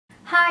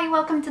Hi,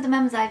 welcome to the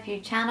Mum's Eye View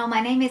channel.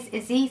 My name is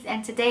Ysis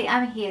and today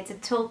I'm here to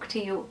talk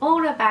to you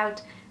all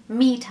about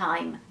me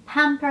time,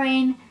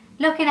 pampering,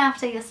 looking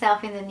after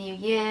yourself in the new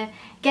year,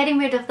 getting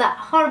rid of that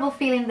horrible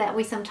feeling that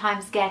we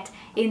sometimes get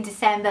in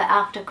December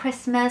after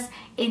Christmas,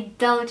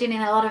 indulging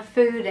in a lot of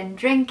food and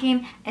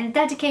drinking, and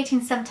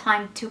dedicating some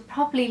time to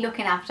properly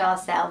looking after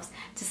ourselves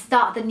to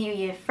start the new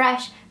year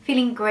fresh,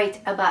 feeling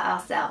great about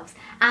ourselves.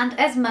 And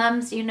as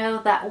mums, you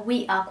know that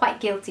we are quite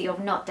guilty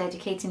of not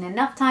dedicating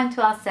enough time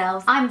to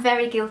ourselves. I'm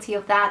very guilty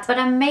of that, but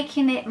I'm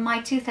making it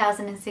my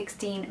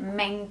 2016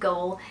 main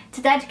goal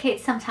to dedicate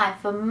some time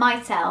for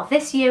myself.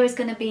 This year is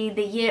going to be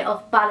the year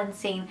of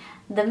balancing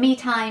the me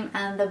time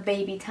and the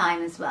baby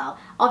time as well.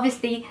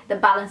 Obviously the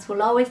balance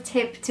will always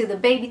tip to the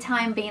baby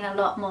time being a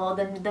lot more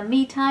than the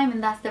me time,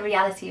 and that's the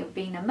reality of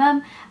being a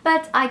mum,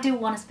 but I do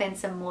want to spend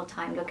some more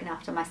time looking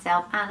after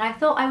myself, and I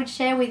thought I would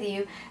share with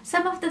you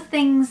some of the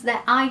things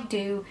that I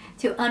do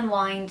to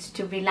unwind,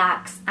 to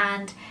relax,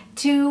 and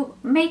to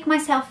make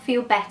myself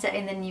feel better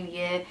in the new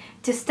year,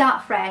 to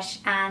start fresh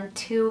and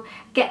to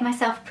get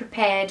myself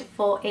prepared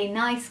for a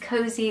nice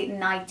cozy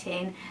night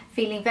in,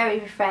 feeling very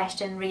refreshed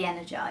and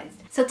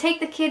re-energized. So take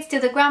the kids to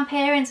the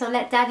grandparents or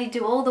let daddy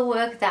do all the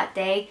work that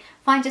day.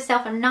 Find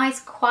yourself a nice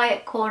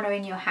quiet corner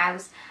in your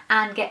house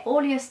and get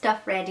all your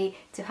stuff ready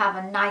to have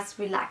a nice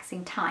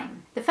relaxing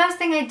time. The first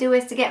thing I do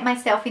is to get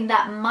myself in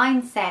that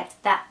mindset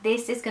that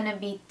this is going to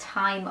be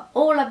time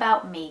all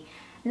about me.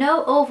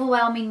 No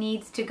overwhelming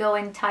needs to go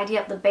and tidy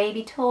up the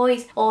baby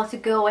toys, or to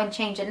go and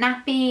change a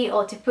nappy,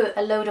 or to put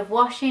a load of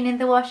washing in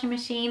the washing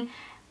machine.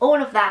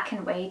 All of that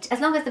can wait. As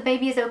long as the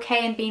baby is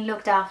okay and being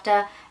looked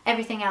after,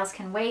 everything else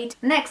can wait.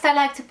 Next, I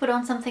like to put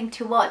on something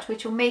to watch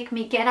which will make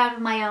me get out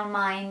of my own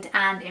mind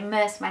and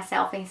immerse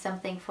myself in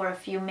something for a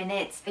few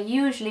minutes. I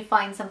usually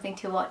find something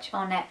to watch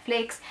on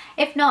Netflix.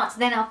 If not,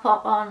 then I'll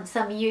pop on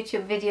some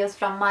YouTube videos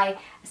from my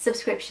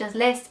subscriptions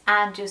list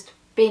and just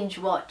binge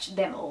watch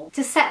them all.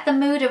 To set the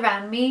mood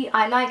around me,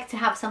 I like to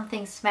have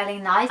something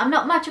smelling nice. I'm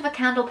not much of a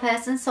candle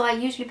person, so I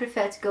usually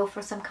prefer to go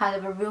for some kind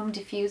of a room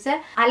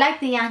diffuser. I like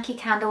the Yankee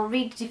Candle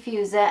Reed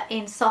diffuser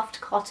in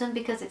soft cotton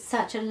because it's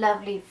such a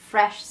lovely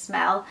fresh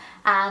smell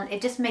and it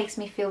just makes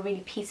me feel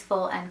really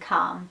peaceful and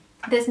calm.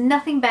 There's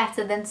nothing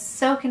better than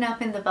soaking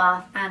up in the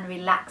bath and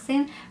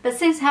relaxing, but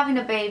since having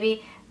a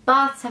baby,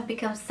 baths have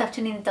become such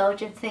an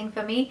indulgent thing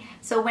for me,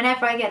 so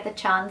whenever I get the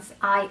chance,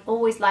 I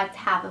always like to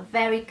have a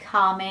very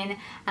calming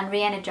and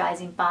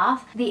re-energizing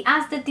bath. The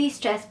Asda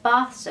De-Stress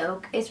Bath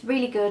Soak is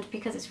really good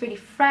because it's really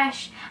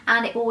fresh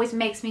and it always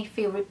makes me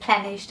feel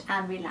replenished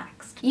and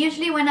relaxed.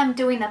 Usually when I'm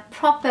doing a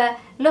proper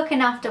looking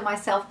after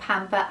myself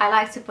pamper, I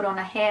like to put on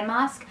a hair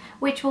mask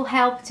which will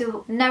help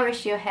to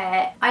nourish your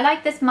hair. I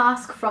like this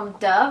mask from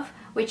Dove,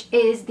 which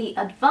is the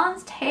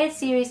Advanced Hair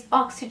Series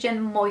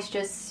Oxygen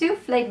Moisture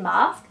Soufflé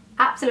Mask.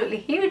 Absolutely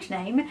huge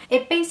name.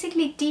 It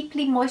basically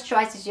deeply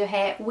moisturizes your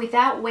hair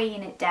without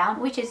weighing it down,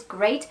 which is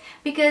great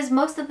because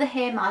most of the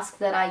hair masks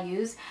that I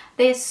use,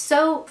 they're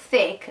so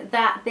thick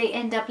that they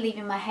end up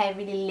leaving my hair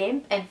really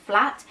limp and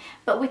flat.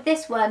 But with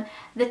this one,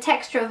 the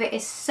texture of it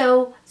is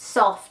so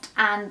soft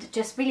and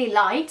just really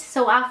light,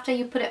 so after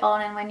you put it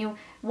on and when you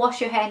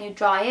wash your hair and you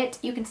dry it,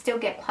 you can still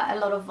get quite a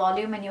lot of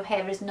volume and your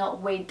hair is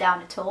not weighed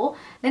down at all.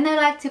 Then I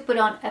like to put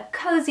on a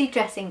cozy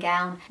dressing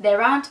gown.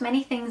 There aren't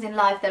many things in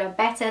life that are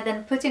better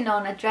than putting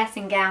on a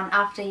dressing gown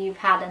after you've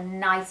had a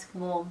nice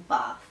warm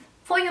bath.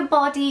 For your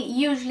body,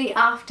 usually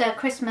after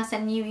Christmas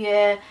and New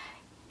Year,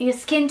 your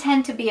skin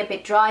tends to be a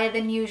bit drier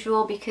than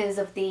usual because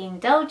of the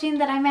indulging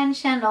that I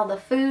mentioned, all the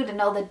food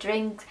and all the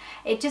drinks.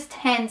 It just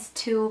tends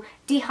to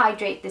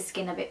dehydrate the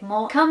skin a bit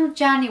more. Come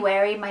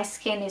January, my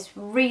skin is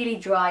really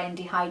dry and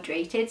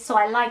dehydrated, so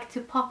I like to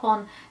pop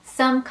on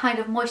some kind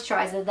of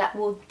moisturizer that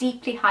will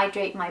deeply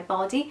hydrate my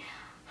body.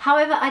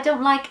 However, I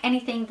don't like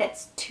anything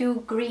that's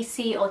too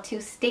greasy or too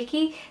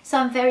sticky, so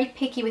I'm very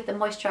picky with the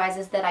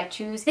moisturizers that I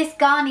choose. This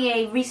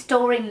Garnier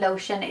Restoring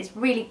Lotion is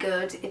really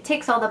good. It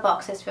ticks all the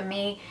boxes for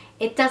me.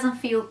 It doesn't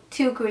feel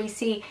too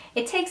greasy.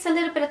 It takes a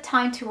little bit of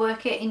time to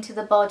work it into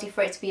the body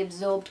for it to be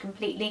absorbed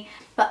completely,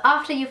 but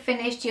after you've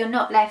finished, you're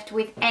not left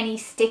with any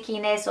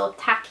stickiness or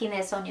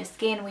tackiness on your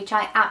skin, which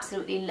I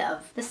absolutely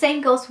love. The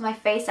same goes for my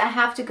face. I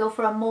have to go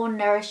for a more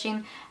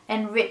nourishing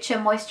and richer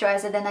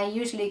moisturizer than I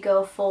usually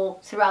go for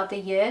throughout the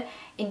year.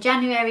 In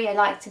January, I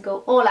like to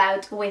go all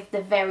out with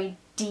the very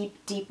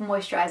deep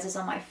moisturizers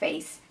on my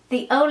face.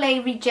 The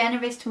Olay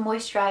Regenerist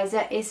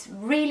moisturizer is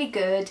really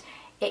good.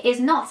 It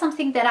is not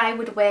something that I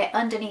would wear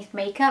underneath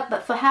makeup,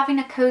 but for having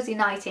a cozy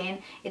night in,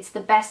 it's the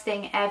best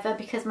thing ever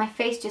because my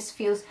face just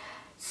feels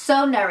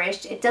so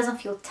nourished. It doesn't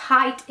feel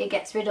tight. It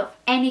gets rid of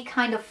any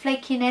kind of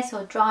flakiness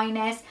or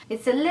dryness.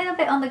 It's a little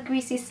bit on the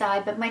greasy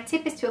side, but my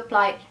tip is to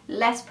apply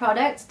less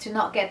product to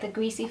not get the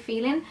greasy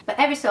feeling. But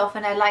every so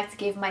often I like to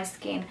give my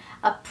skin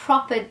a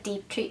proper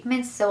deep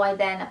treatment, so I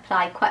then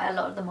apply quite a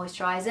lot of the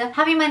moisturizer.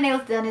 Having my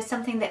nails done is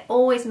something that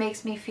always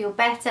makes me feel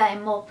better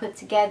and more put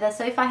together,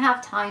 so if I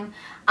have time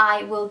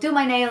I will do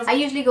my nails. I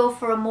usually go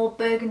for a more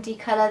burgundy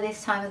colour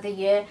this time of the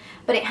year,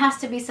 but it has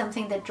to be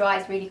something that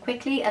dries really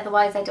quickly,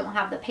 otherwise I don't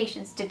have the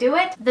patience ingredients to do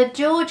it. The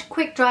George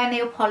Quick Dry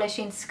Nail Polish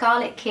in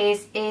Scarlet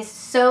Kiss is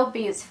so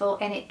beautiful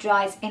and it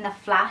dries in a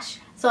flash.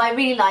 So I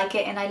really like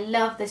it, and I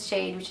love this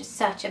shade, which is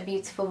such a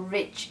beautiful,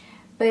 rich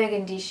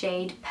burgundy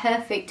shade,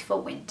 perfect for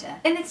winter.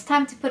 Then it's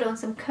time to put on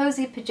some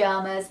cozy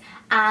pajamas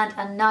and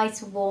a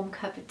nice warm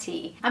cup of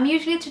tea. I'm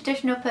usually a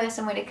traditional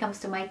person when it comes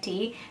to my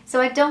tea, so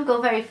I don't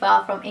go very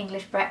far from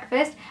English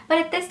breakfast, but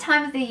at this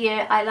time of the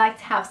year I like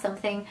to have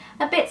something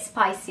a bit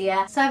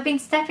spicier. So I've been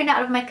stepping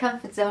out of my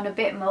comfort zone a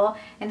bit more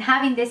and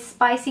having this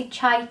spicy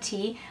chai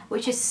tea,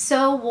 which is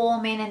so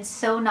warming and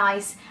so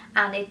nice,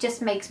 and it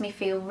just makes me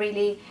feel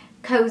really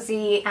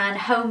cozy and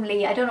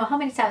homely. I don't know how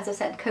many times I've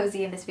said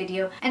cozy in this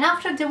video. And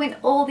after doing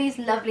all these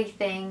lovely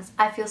things,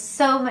 I feel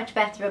so much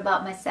better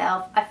about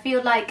myself. I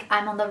feel like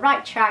I'm on the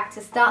right track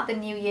to start the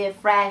new year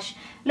fresh,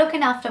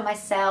 looking after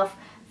myself,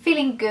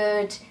 feeling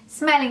good,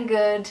 smelling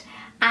good,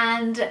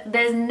 and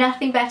there's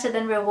nothing better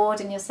than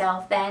rewarding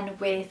yourself then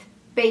with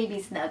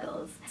baby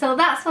snuggles. So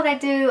that's what I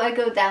do. I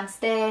go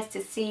downstairs to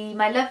see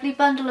my lovely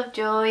bundle of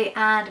joy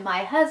and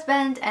my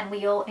husband, and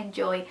we all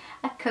enjoy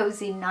a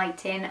cozy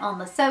night in on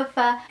the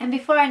sofa, and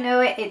before I know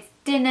it, it's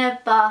dinner,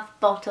 bath,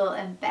 bottle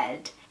and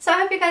bed. So I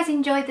hope you guys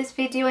enjoyed this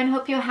video and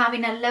hope you're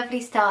having a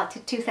lovely start to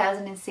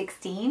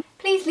 2016.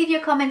 Please leave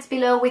your comments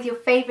below with your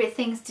favourite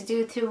things to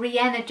do to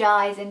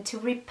re-energize and to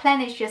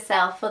replenish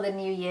yourself for the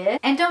new year.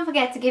 And don't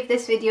forget to give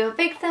this video a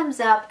big thumbs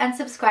up and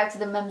subscribe to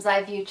the Mum's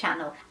Eye View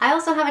channel. I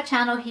also have a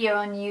channel here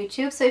on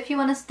YouTube, so if you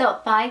want to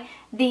stop by,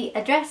 the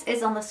address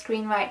is on the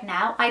screen right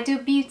now. I do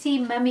beauty,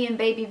 mummy and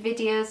baby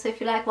videos, so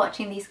if you like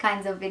watching these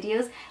kinds of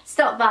videos,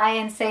 stop by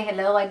and say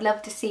hello. I'd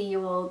love to see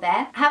you all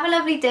there. Have a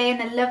lovely day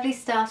and a lovely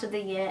start of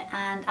the year,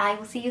 and I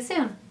will see you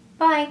soon.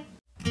 Bye!